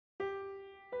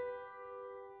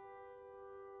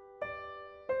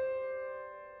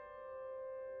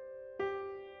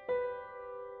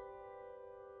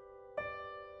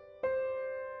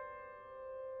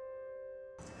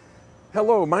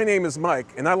Hello, my name is Mike,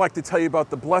 and I'd like to tell you about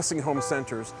the Blessing Home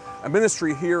Centers, a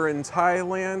ministry here in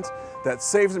Thailand that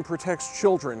saves and protects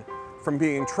children from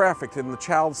being trafficked in the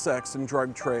child sex and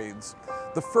drug trades.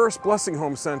 The first Blessing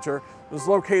Home Center was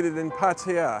located in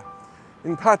Pattaya.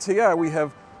 In Pattaya, we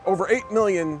have over 8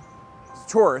 million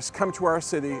tourists come to our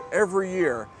city every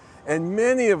year, and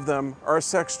many of them are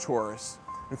sex tourists.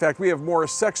 In fact, we have more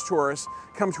sex tourists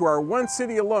come to our one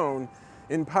city alone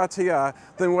in Pattaya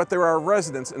than what there are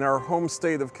residents in our home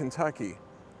state of Kentucky.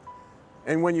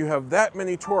 And when you have that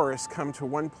many tourists come to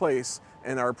one place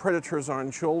and are predators on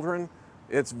children,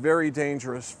 it's very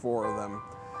dangerous for them.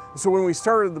 So when we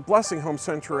started the Blessing Home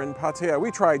Center in Pattaya,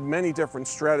 we tried many different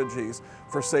strategies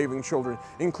for saving children,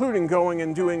 including going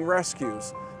and doing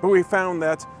rescues. But we found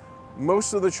that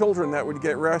most of the children that would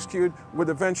get rescued would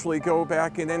eventually go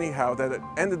back in anyhow, that it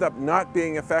ended up not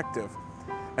being effective.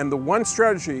 And the one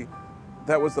strategy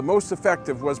that was the most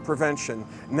effective was prevention.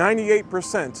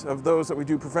 98% of those that we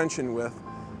do prevention with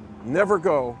never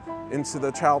go into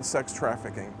the child sex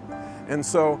trafficking. And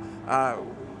so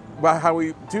how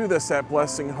we do this at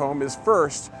Blessing Home is,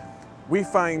 first, we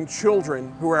find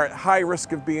children who are at high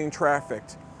risk of being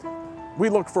trafficked. We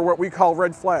look for what we call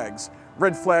red flags.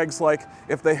 Red flags like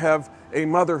if they have a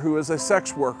mother who is a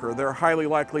sex worker, they're highly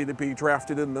likely to be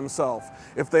drafted in themselves.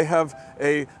 If they have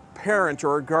a parent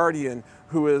or a guardian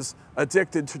who is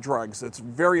addicted to drugs, it's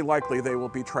very likely they will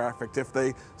be trafficked. If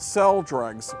they sell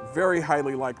drugs, very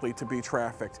highly likely to be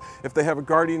trafficked. If they have a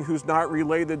guardian who's not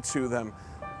related to them,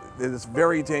 it is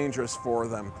very dangerous for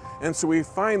them. And so we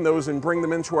find those and bring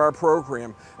them into our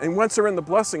program. And once they're in the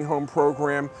Blessing Home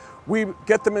program, we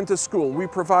get them into school. We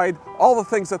provide all the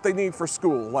things that they need for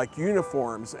school, like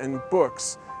uniforms and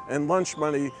books and lunch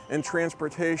money and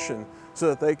transportation, so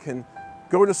that they can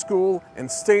go to school and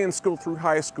stay in school through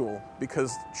high school,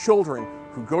 because children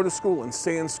who go to school and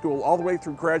stay in school all the way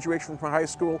through graduation from high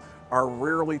school are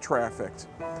rarely trafficked.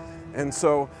 And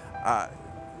so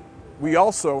we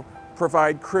also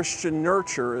provide Christian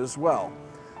nurture as well.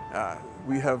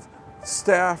 We have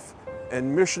staff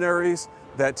and missionaries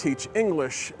that teach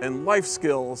English and life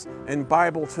skills and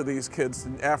Bible to these kids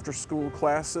in after-school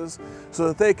classes so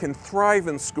that they can thrive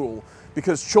in school,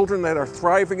 because children that are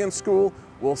thriving in school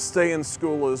will stay in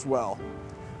school as well.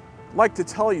 I'd like to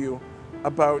tell you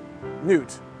about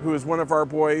Newt, who is one of our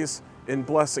boys in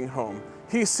Blessing Home.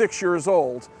 He's 6 years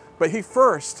old, but he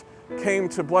first came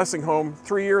to Blessing Home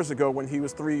 3 years ago when he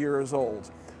was 3 years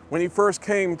old. When he first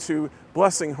came to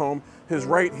Blessing Home, his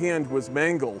right hand was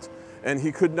mangled and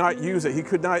he could not use it. He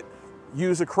could not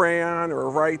use a crayon or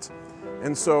write.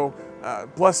 And so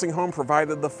Blessing Home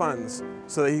provided the funds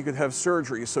so that he could have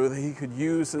surgery, so that he could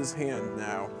use his hand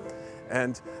now.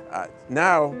 And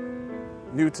now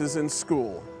Newt is in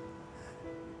school.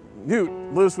 Newt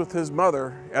lives with his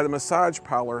mother at a massage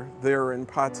parlor there in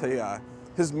Pattaya.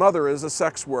 His mother is a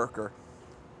sex worker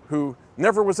who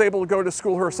never was able to go to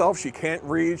school herself. She can't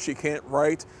read, she can't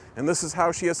write, and this is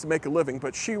how she has to make a living.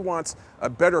 But she wants a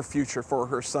better future for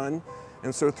her son.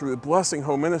 And so through the Blessing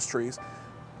Home Ministries,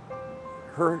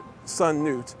 her son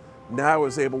Newt now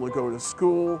is able to go to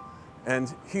school,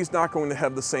 and he's not going to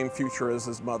have the same future as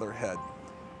his mother had.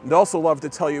 I'd also love to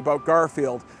tell you about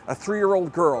Garfield, a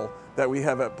 3-year-old girl that we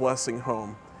have at Blessing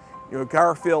Home. You know,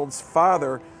 Garfield's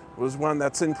father was one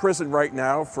that's in prison right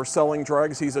now for selling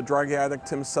drugs. He's a drug addict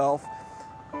himself.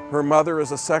 Her mother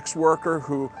is a sex worker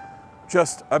who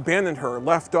just abandoned her,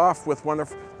 left off with one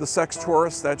of the sex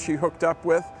tourists that she hooked up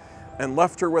with, and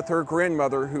left her with her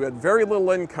grandmother, who had very little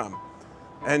income.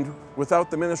 And without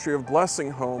the ministry of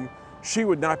Blessing Home, she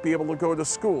would not be able to go to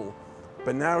school.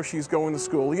 But now she's going to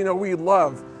school. You know, we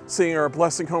love seeing our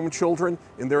Blessing Home children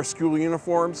in their school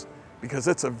uniforms, because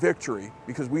it's a victory,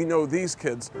 because we know these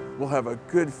kids will have a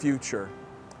good future.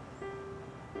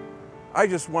 I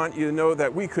just want you to know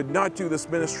that we could not do this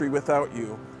ministry without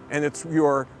you, and it's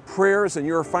your prayers and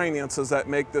your finances that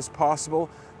make this possible.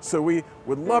 So we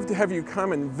would love to have you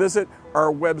come and visit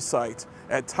our website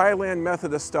at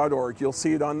thailandmethodist.org. You'll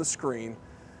see it on the screen.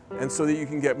 And so that you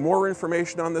can get more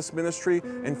information on this ministry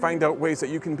and find out ways that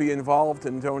you can be involved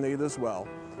and donate as well.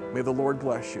 May the Lord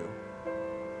bless you.